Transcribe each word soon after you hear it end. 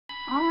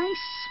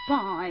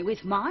spy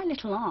with my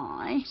little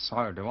eye.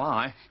 So do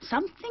I.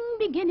 Something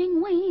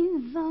beginning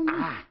with...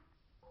 Ah.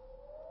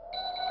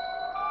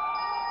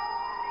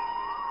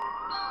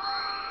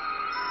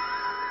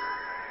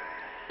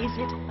 Is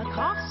it a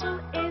castle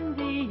in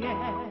the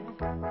air?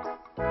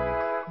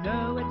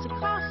 No, it's a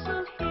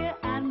castle here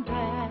and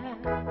there.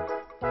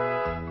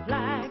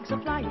 Flags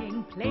are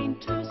flying plain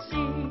to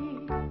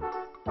see.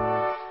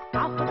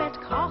 Alphabet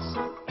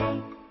castle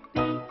A, B,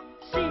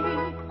 C.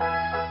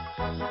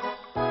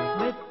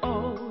 With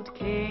old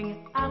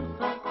King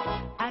Alpha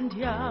and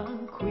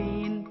young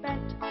Queen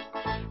Bet.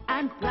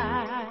 And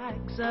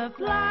flags are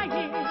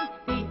flying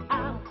the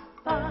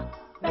alphabet.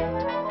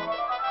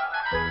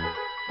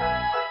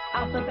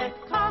 Alphabet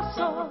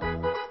Castle,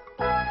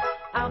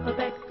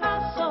 Alphabet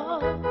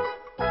Castle,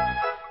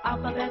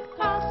 Alphabet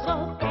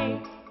Castle, A,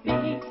 B,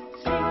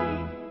 C.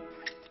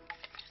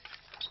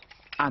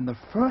 And the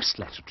first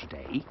letter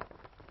today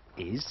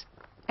is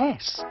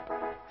S,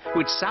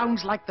 which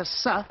sounds like the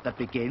S that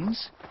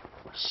begins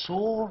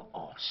Saul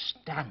or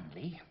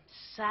Stanley.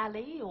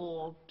 Sally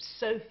or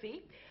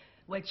Sophie.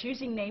 We're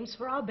choosing names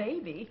for our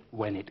baby.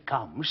 When it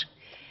comes.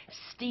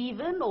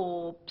 Stephen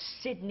or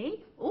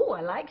Sydney. Oh,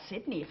 I like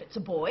Sydney if it's a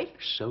boy.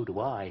 So do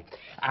I.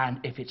 And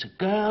if it's a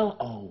girl,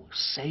 oh,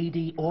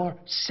 Sadie or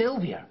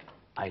Sylvia.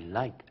 I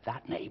like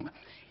that name.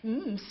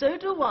 So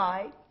do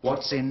I.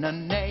 What's in a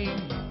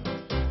name?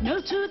 No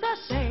to the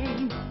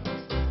same.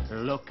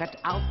 Look at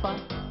Alpha.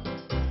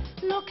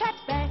 Look at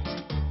Bet.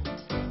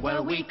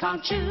 Well, we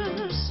can't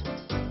choose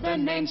the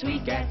names we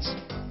get.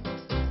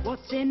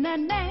 What's in a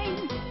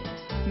name?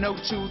 No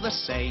to the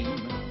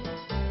same.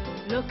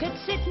 Look at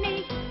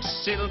Sydney.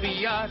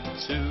 Sylvia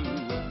too.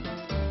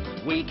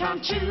 We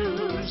can't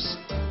choose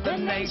the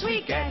names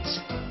we get,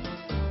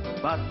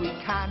 but we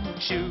can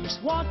choose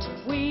What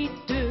we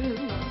do.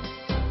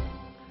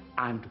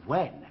 And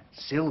when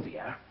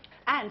Sylvia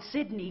And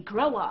Sydney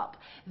grow up,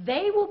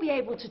 they will be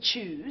able to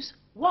choose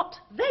what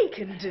they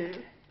can do.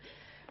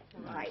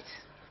 Right.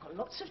 Got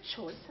lots of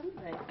choice, haven't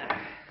they?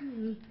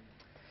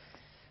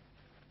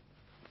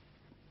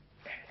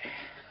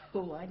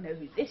 Oh, I know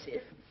who this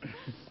is.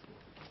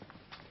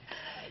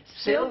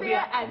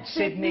 Sylvia and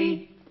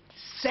Sydney,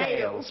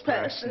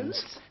 salespersons.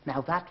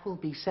 Now that will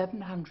be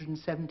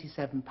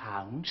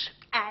 £777.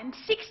 And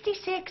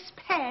 66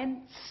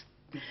 pence.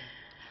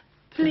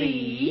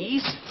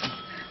 Please.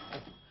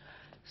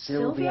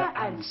 Sylvia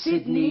and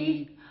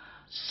Sydney,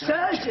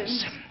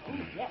 surgeons. Oh,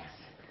 yes.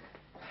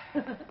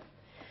 Oh,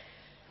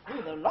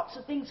 there are lots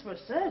of things for a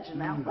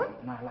surgeon, Albert.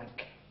 And I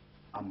like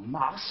a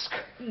mask.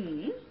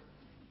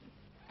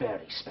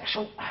 Very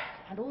special.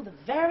 And all the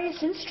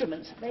various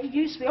instruments that they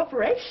use for the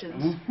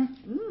operations.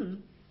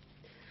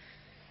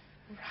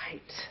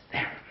 Right.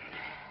 There.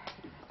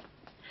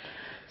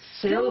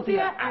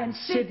 Sylvia and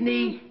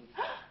Sydney,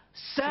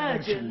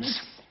 surgeons.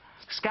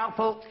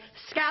 Scalpel,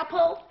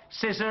 Scalpel,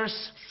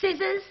 scissors,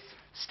 scissors,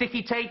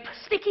 sticky tape.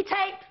 sticky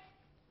tape.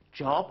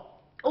 Job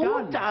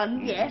All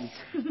done, yes.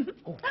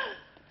 Oh.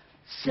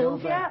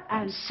 Sylvia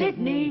and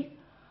Sydney,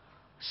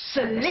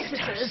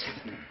 solicitors.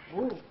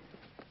 Ooh.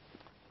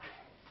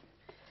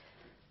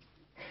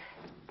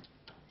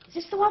 Is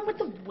this the one with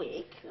the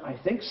wig? I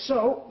think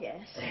so.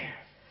 Yes. There.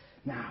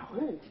 Now.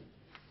 Ooh.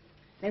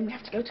 Then we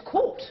have to go to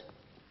court.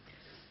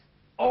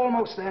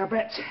 Almost there,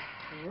 Bet.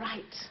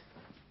 Right.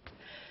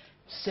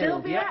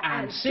 Sylvia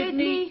and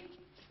Sydney,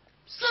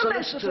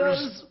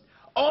 solicitors.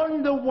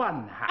 On the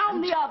one hand.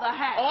 On the other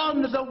hand.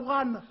 On the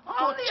one On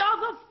foot. the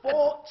other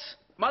foot.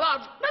 My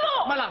lord. My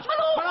lord. My lord.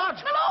 My lord.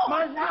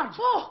 My lord. My lord.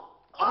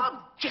 Oh,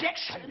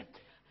 objection.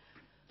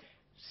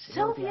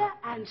 Sylvia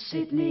and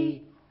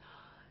Sydney,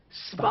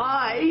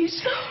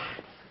 spies.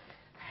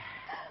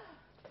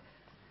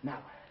 Now.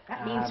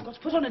 That means you've got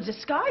to put on a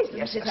disguise,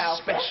 Yes, Mrs. a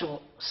Alpha.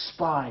 special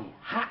spy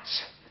hat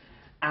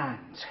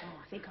and Oh,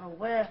 I think I'll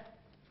wear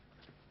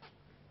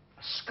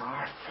a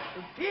scarf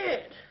a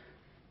beard.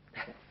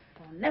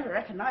 They'll never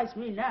recognise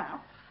me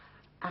now.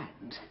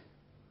 and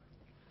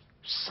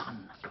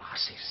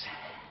sunglasses.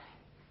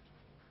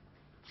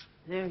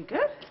 Very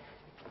good.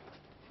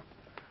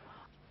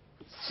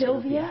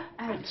 Sylvia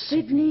and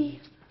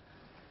Sydney,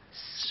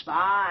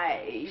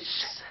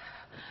 spies.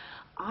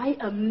 I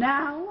am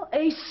now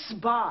a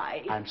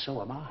spy. And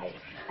so am I.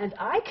 And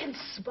I can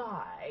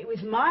spy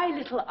with my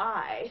little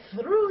eye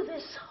through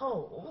this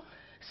hole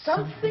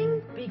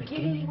something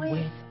beginning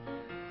with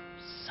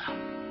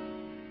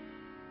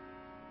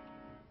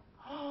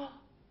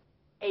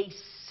a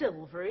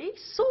silvery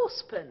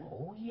saucepan.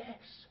 Oh,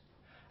 yes.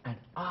 And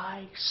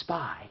I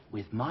spy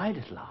with my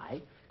little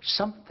eye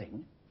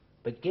something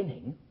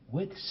beginning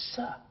with "s."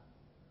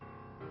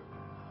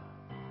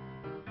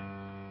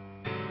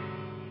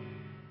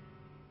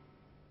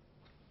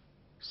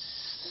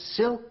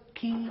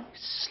 Silky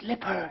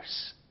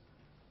slippers.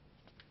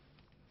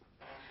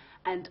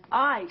 And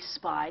I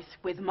spy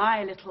with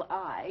my little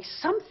eye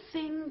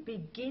something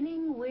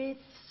beginning with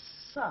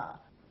 "s."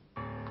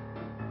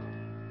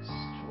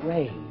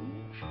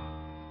 Strange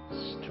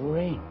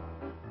string.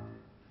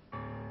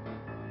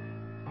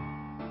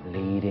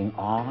 Leading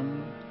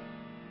on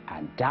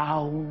and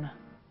down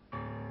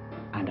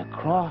and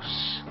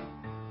across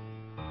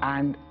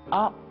and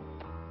up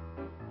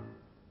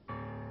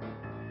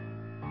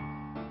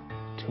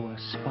to a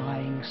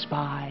spying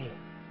spy.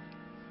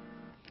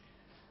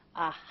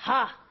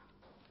 Aha!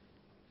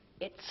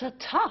 It's a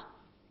ta.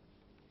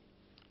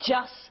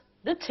 Just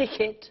the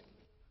ticket.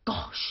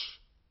 Gosh,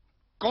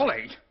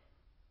 golly.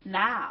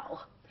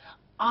 Now,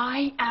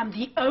 I am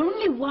the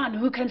only one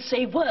who can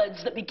say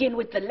words that begin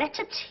with the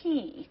letter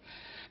T.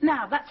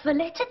 Now, that's the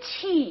letter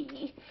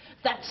T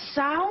that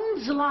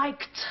sounds like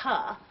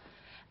ta,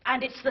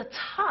 and it's the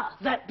ta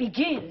that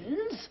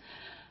begins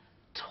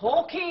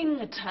talking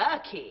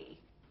turkey.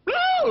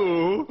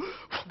 Oh!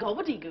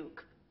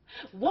 Gobbledygook.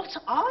 What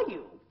are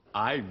you?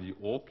 I'm the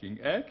Orking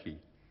Erky.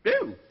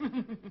 Oh!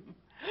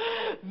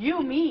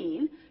 You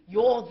mean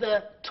you're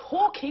the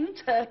talking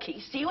turkey.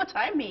 See what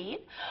I mean?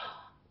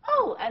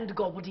 Oh, and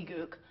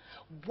gobbledygook.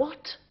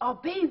 What are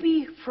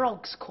baby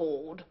frogs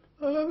called?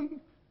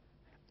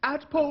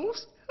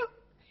 Tadpoles?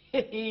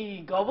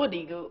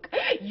 Gobbledygook.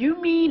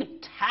 You mean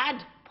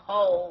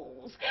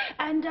tadpoles.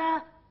 And,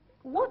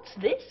 what's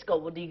this,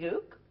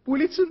 gobbledygook?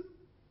 Well, it's an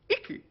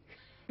icky.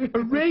 A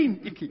rain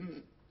icky.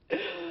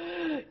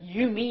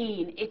 You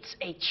mean it's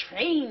a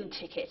train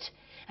ticket.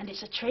 And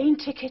it's a train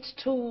ticket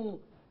to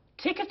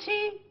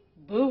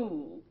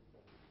Tickety-Boo.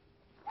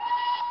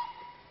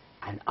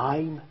 And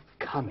I'm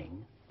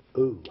coming,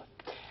 ooh,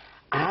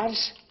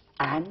 as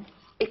an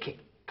icky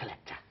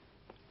collector.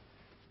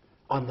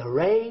 On the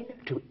rain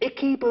to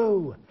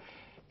Icky-Boo.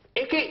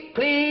 Icky,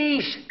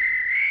 please.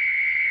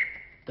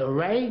 The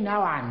rain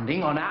now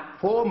landing on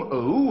platform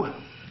ooh.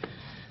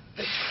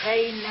 The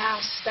train now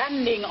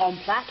standing on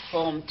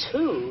platform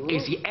 2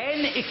 Is the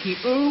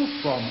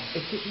N-Icky-Boo from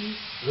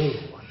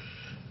Icky-Boo.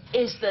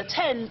 is the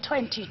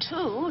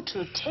 10:22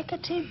 to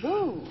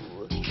Tickety-Boo.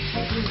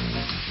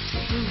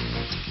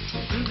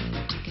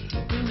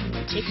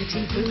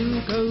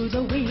 Tickety-boo go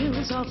the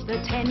wheels of the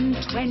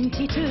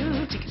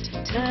 10:22,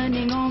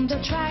 turning on the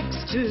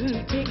tracks to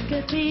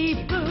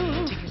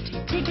Tickety-boo.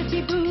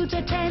 Tickety-boo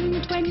to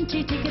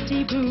 10:20,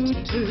 Tickety-boo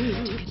too.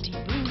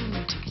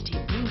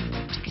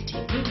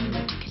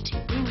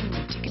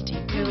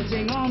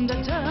 Tilting on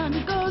the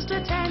turn goes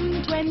to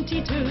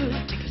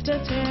 10:22, to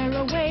tear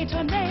away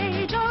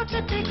tornado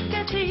to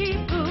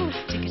Tickety-boo.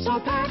 So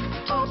pack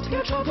up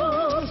your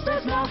troubles,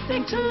 there's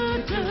nothing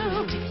to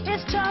do.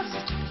 It's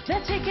just the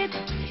ticket,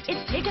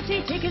 it's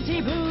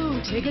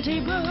Tickety-Tickety-boo,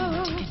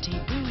 Tickety-boo.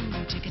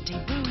 Tickety-boo,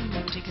 Tickety-boo,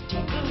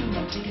 Tickety-boo,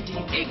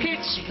 Tickety-boo.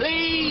 Tickets,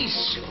 please.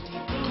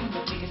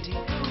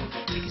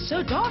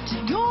 So dot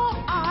your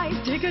I's,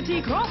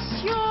 tickety cross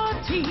your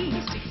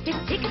T's. If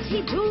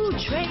Tickety-Boo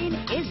train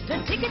is the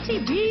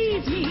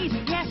Tickety-Bee's need,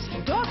 yes,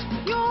 dot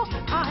your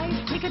I's,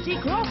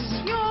 tickety cross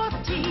your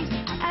T's.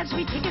 As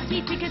we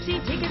tickety,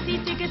 tickety, tickety,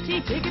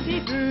 tickety,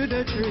 tickety through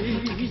the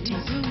trees.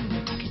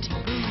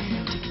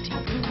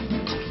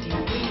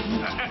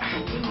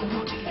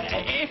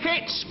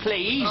 Tickets,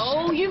 please.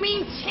 Oh, you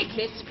mean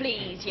tickets,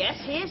 please. Yes,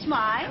 here's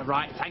mine.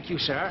 Right, thank you,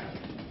 sir.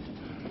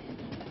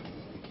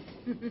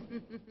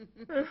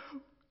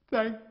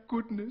 Thank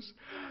goodness.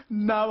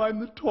 Now I'm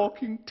the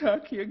talking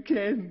turkey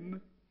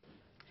again.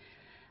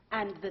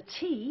 And the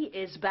T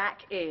is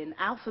back in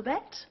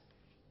alphabet.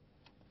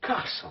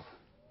 Castle.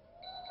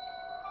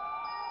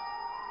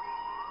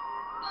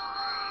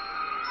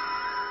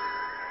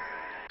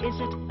 Is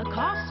it a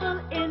castle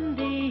in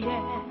the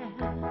air?